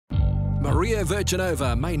Maria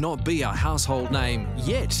Verchenova may not be a household name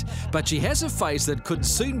yet, but she has a face that could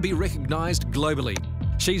soon be recognised globally.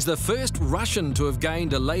 She's the first Russian to have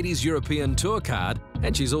gained a Ladies European Tour card,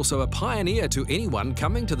 and she's also a pioneer to anyone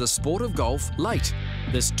coming to the sport of golf late.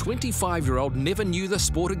 This 25-year-old never knew the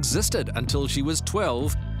sport existed until she was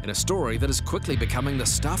 12, in a story that is quickly becoming the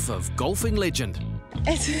stuff of golfing legend.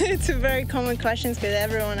 It's a very common question because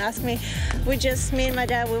everyone asks me. Me and my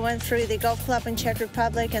dad, we went through the golf club in Czech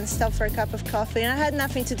Republic and stopped for a cup of coffee. And I had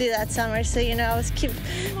nothing to do that summer, so I was keep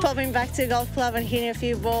popping back to the golf club and hitting a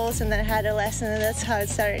few balls, and then I had a lesson, and that's how it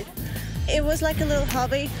started. It was like a little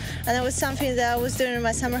hobby, and it was something that I was doing in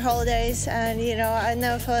my summer holidays, and I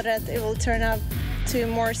never thought that it will turn out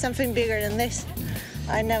to something bigger than this.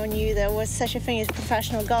 I never knew there was such a thing as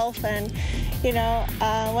professional golf, and when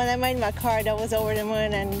I made my card, I was over the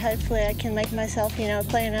moon, and hopefully I can make myself, play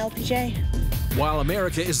an LPGA. While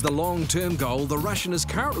America is the long-term goal, the Russian is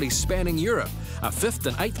currently spanning Europe. A 5th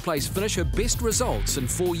and 8th place finish, her best results in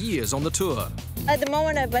 4 years on the tour. At the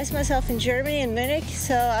moment, I base myself in Germany, in Munich,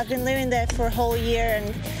 so I've been living there for a whole year,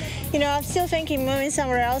 and I'm still thinking moving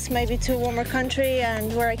somewhere else, maybe to a warmer country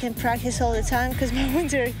and where I can practice all the time, because my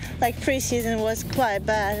winter, pre-season was quite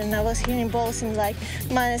bad, and I was hitting balls in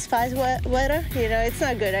 -5 weather. It's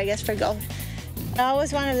not good, I guess, for golf. I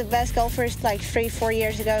was one of the best golfers 3-4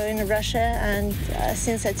 years ago in Russia, and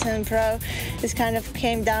since I turned pro, this kind of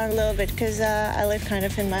came down a little bit because I live kind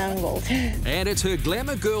of in my own world. And it's her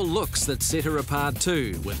glamour girl looks that set her apart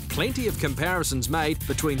too, with plenty of comparisons made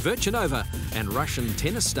between Verchenova and Russian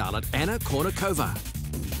tennis starlet Anna Kournikova.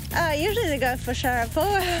 Usually they go for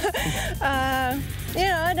Sharapova.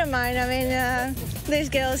 I don't mind. I mean, these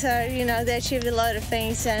girls are, they achieved a lot of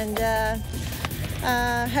things, and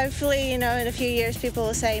hopefully, in a few years, people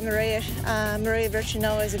will say Maria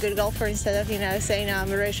Verchenova is a good golfer instead of, saying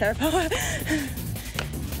Maria Sharapova.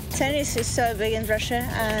 Tennis is so big in Russia,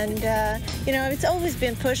 and it's always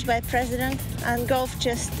been pushed by president, and golf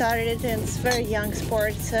just started it, and it's a very young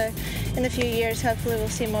sport. So, in a few years, hopefully,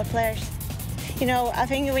 we'll see more players. I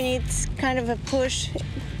think we need kind of a push,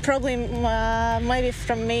 probably maybe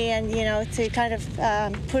from me, and to kind of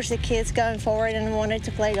push the kids going forward and wanted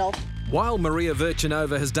to play golf. While Maria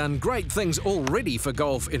Verchenova has done great things already for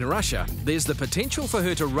golf in Russia, there's the potential for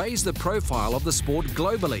her to raise the profile of the sport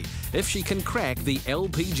globally if she can crack the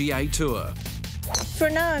LPGA Tour. For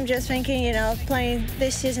now, I'm just thinking, playing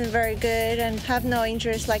this season very good and have no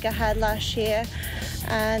injuries like I had last year,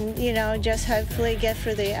 and, just hopefully get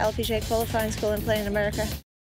through the LPGA qualifying school and play in America.